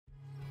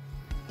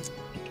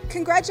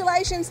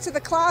Congratulations to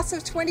the class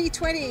of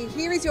 2020.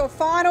 Here is your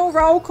final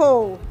roll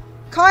call.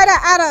 Kyda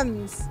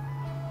Adams.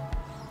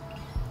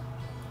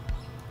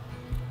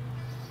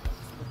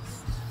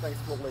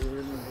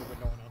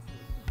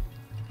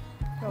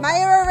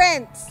 Maya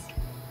Arentz.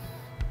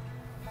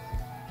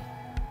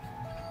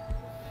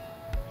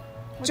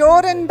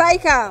 Jordan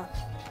Baker.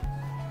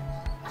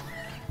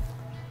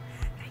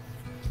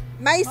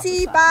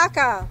 Macy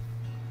Barker.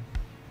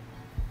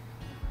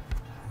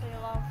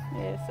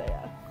 Yeah, see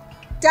ya.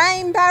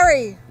 Dame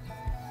Barry.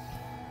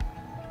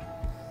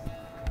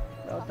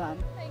 Well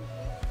done.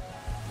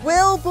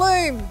 Will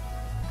Bloom.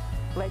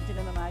 Legend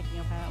in the making,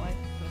 apparently.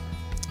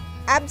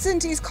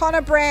 Absent is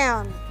Connor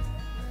Brown.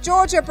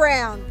 Georgia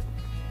Brown.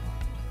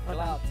 Well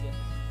done.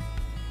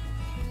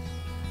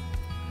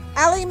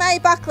 Ali Mae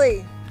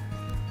Buckley.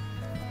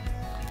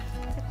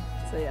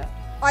 See ya.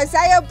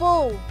 Isaiah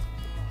Bull.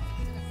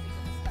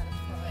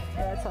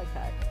 Yeah, it's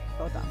okay.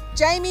 Well done.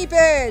 Jamie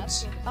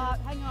Burge.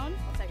 Hang on.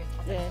 I'll take it.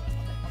 Yeah.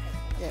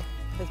 Yeah.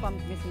 There's one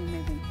missing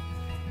moving.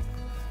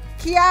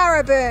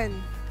 Kiara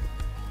Byrne.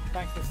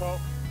 Thanks, Nicole.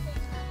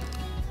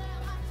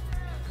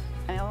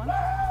 Anyone?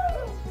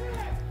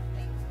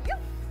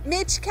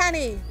 Mitch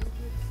Canny.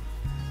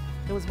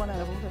 There was one out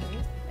of order.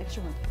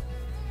 Extra one.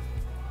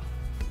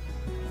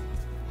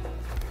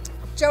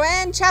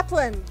 Joanne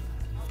Chaplin.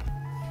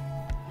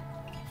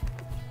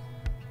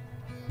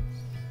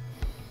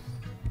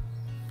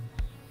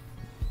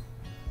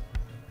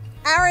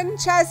 Aaron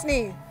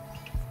Chasney.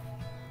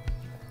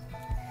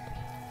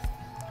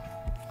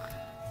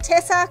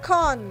 Tessa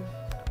Con.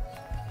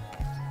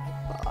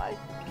 Bye.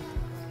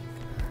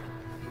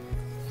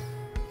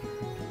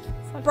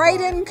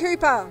 Braden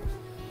Cooper.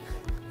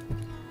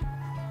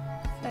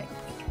 Thanks.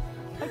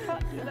 I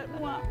can't do that.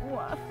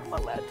 What? I'm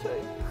allowed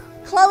to.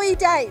 Chloe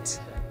Date.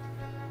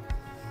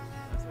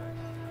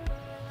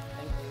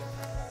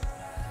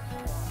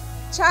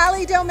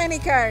 Charlie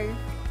Delmenico.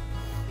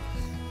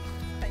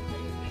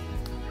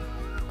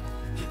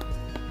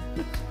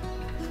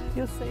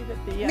 You'll see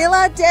that the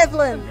Miller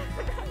Devlin.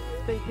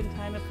 the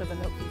container for the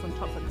milk is on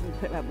top of the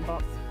put out in the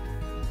box.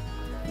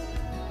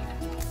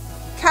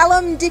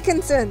 Callum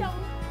Dickinson.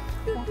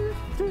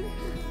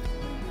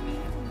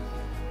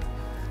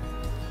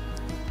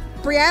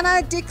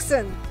 Brianna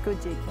Dixon.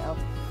 Good gig, Cal.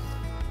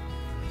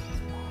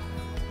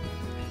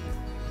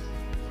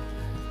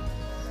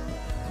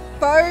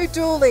 Bo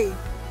Dooley.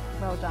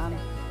 Well done.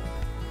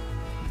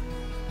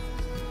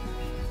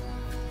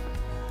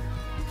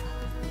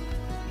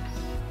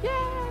 Yay!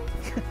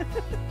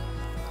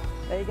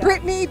 There you go.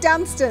 Brittany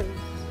Dunstan.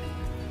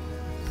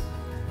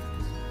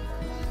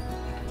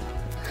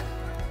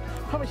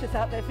 Promise it's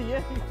out there for you.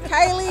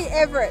 Kaylee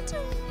Everett.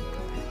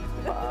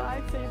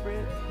 Bye, see you,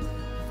 Britt.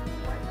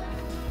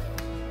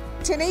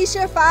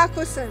 Tanisha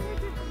Farquharson.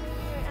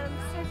 I'm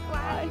so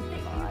glad that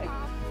you Bye.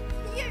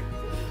 have you.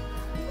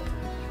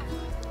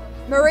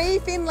 Marie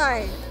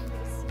Finlay.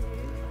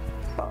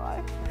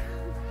 Bye.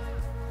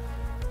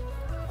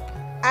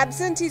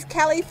 Absent is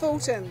Kelly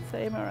Fulton.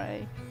 See you,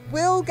 Marie.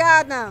 Will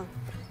Gardner.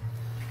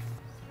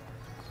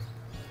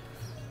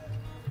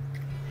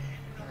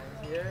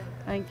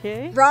 Thank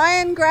you.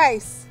 Ryan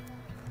Grace.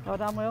 Well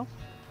done, Will.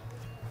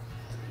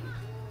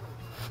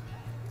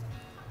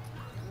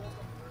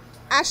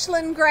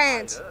 Ashlyn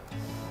Grant.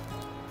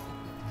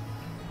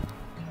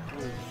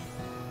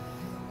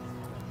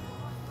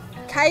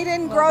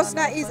 Caden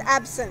Grosner is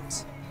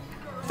absent.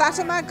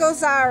 Fatima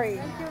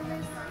Gozari.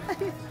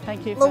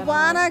 Thank you. Fatima.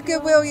 Luana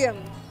Gewilliam.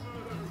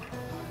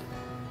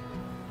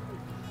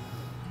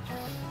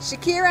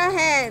 Shakira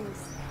Hands.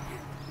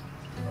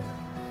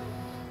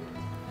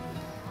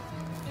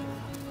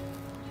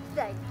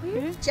 Thank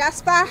you.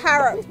 Jasper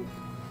Harrop.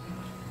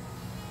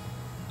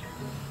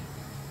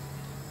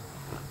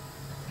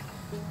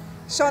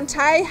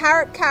 Shantae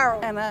Harrop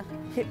Carroll. And a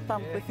hip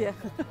bump with you.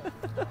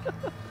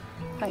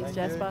 Thanks,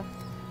 Jasper.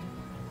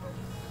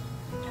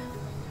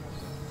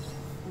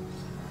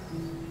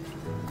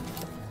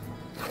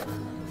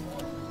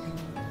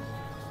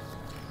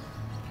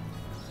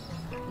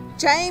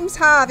 James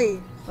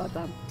Harvey. Well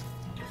done.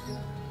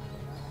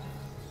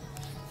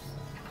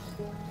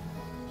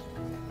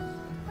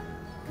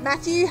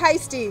 Matthew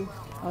Hasty.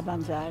 Well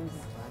done, James.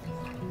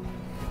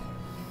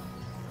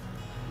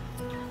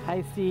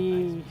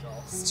 Hasty.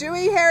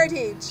 Stewie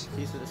Heritage.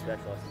 He's for the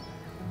specialist.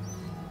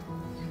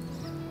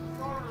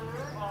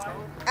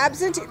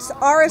 Absent it's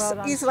Oris Well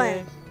done,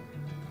 Islam. Stu.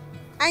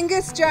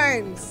 Angus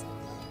Jones.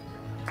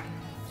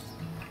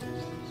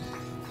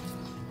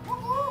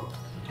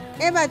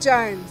 Emma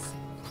Jones.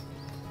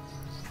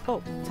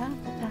 Oh,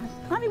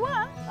 honey,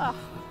 what? Oh.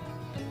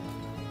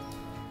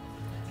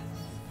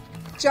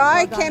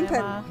 Jai Well done, Kempen.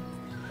 Emma.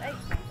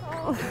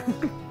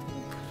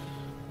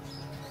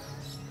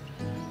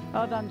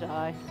 Well done,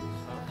 Jai.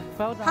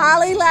 Well done.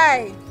 Harley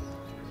Lay.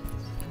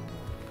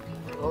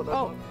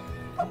 Oh,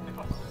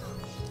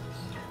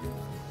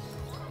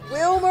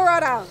 Will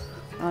Marotta.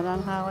 well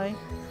done, Harley.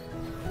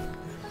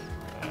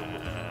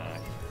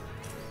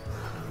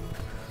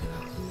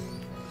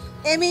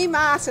 Emmy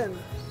Martin.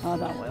 Well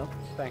done, Will.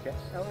 Thank you.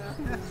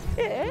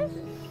 Yeah.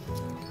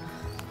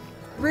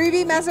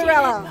 Ruby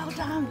Mazzarella. Well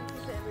done.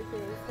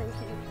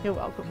 You're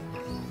welcome.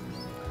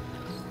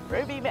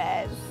 Ruby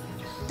Maz.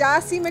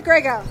 Darcy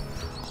McGregor.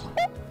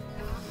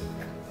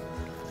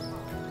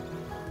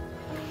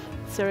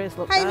 Serious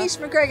look. Hamish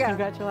Dar. McGregor.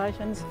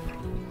 Congratulations.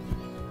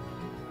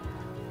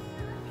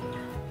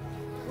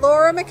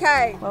 Laura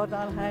McKay. Well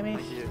done,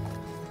 Hamish.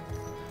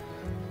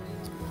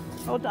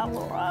 Well done,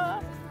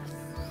 Laura.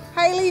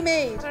 Hayley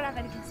Mead. I don't have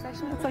anything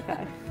special. That's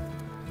okay.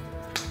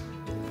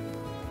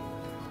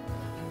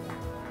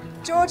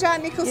 Georgia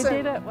You Nicholson.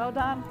 did it. Well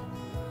done.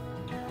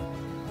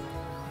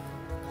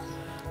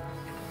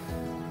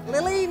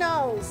 Lily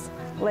Knowles.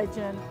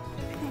 Legend.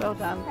 Well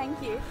done.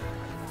 Thank you.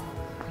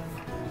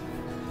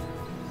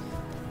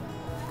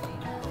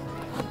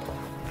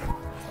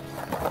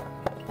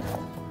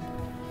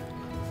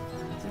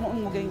 It's not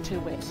when we're getting too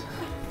wet.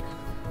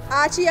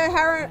 Archie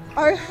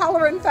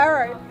O'Halloran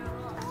Farrow.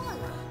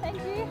 Thank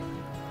you.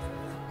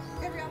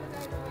 Every other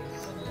day of the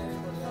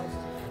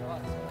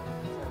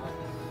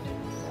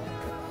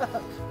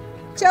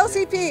week.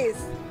 Chelsea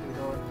Pearce.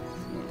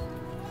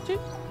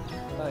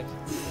 Thanks.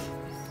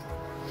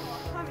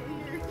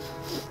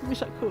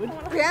 Wish I could.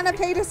 Brianna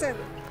Peterson.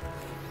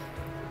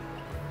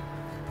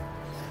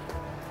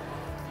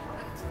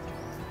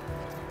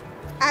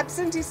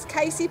 Absent is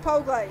Casey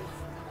Polglade.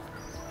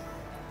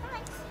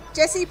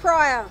 Jessie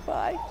Pryor.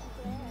 Bye.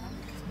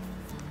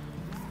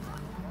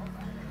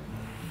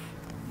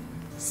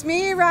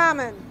 Smear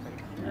Rahman.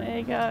 There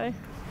you go.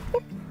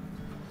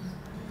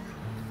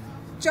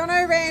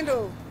 Jono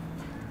Randall.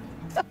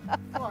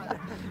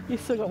 You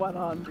still got one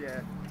on.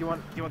 Yeah. Do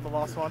you want the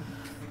last one?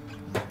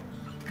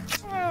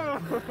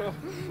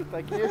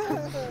 Thank you.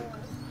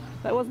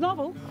 That was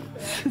novel.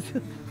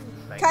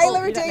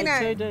 Kayla You don't need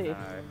two, Rodino. do you? No,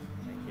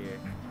 thank you.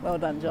 Well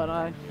done,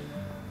 Jono.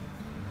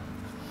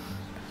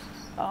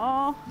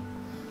 Oh,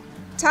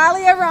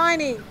 Talia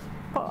Riney.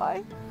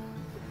 bye.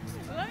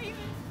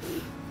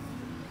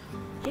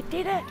 You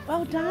did it.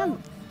 Well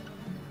done.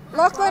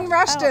 Lachlan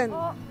Rushton.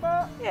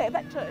 Yeah,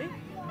 that too.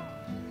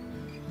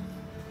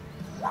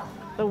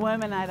 The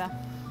Worminator.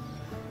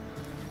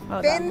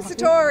 Well Ben done.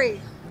 Satori.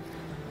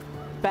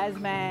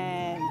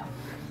 Bazman.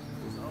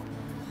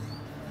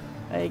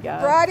 There you go.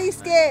 Bridie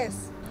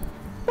Scarce.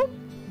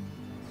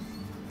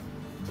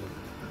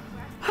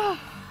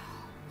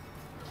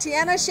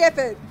 Tiana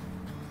Shepherd.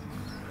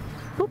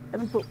 Boop,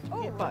 and boop.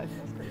 Get both.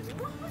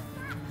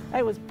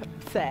 It was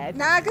sad.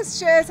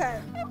 Nargis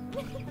Scherzer.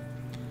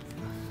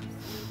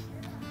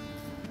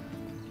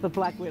 The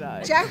Black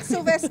Widow. Jack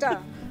Sylvester.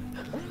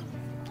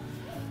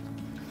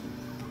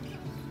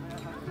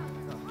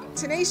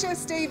 Tanisha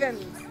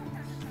Stevens.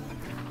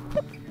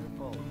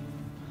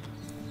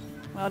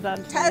 Well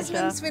done,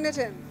 Tasman Tanisha.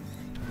 Swinnerton.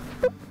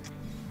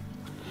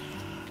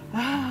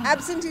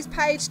 Absent is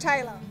Paige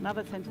Taylor.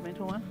 Another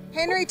sentimental one.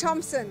 Henry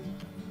Thompson.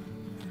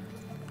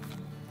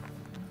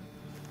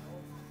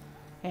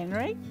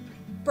 Henry.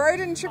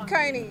 Broden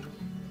Tripconey.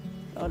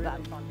 Well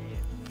done.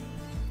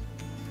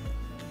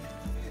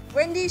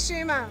 Wendy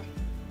Schumer.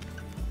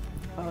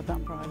 Well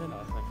done, Bryden.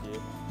 Thank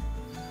you.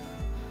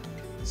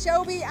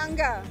 Shelby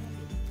Unger.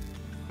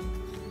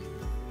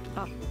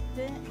 Oh,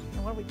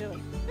 and what are we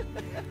doing?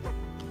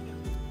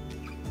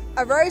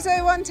 Aroso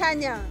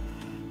Montagna.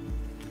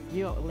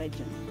 You're a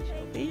legend,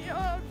 Shelby.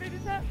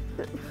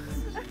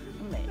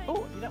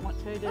 Oh, you don't want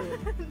to, do you?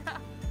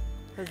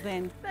 Because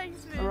then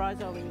Thanks,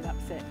 Arozo will be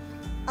upset.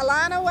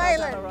 Alana Well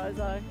Whalen. done,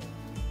 Arozo.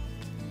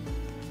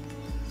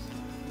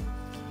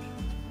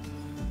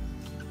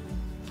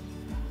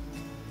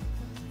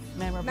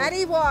 Memorable.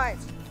 Maddie White.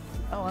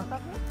 Oh,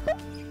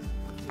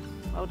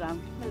 well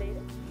done.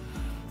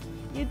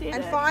 You did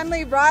And it.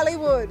 finally, Riley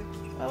Wood.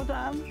 Well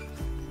done,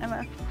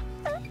 Emma.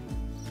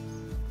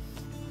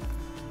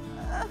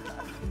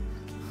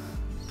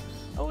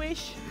 A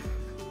wish.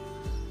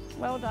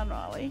 Well done,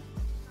 Riley.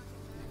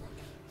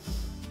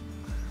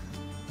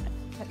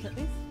 Catch at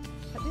this.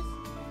 At this.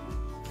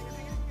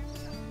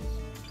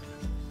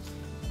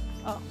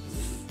 Oh.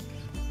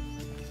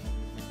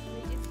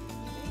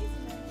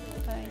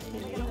 Thank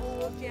you.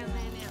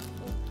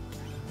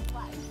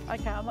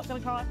 Okay, I'm not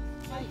going to cry.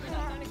 You're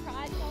not going to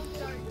cry,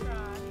 don't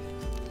cry.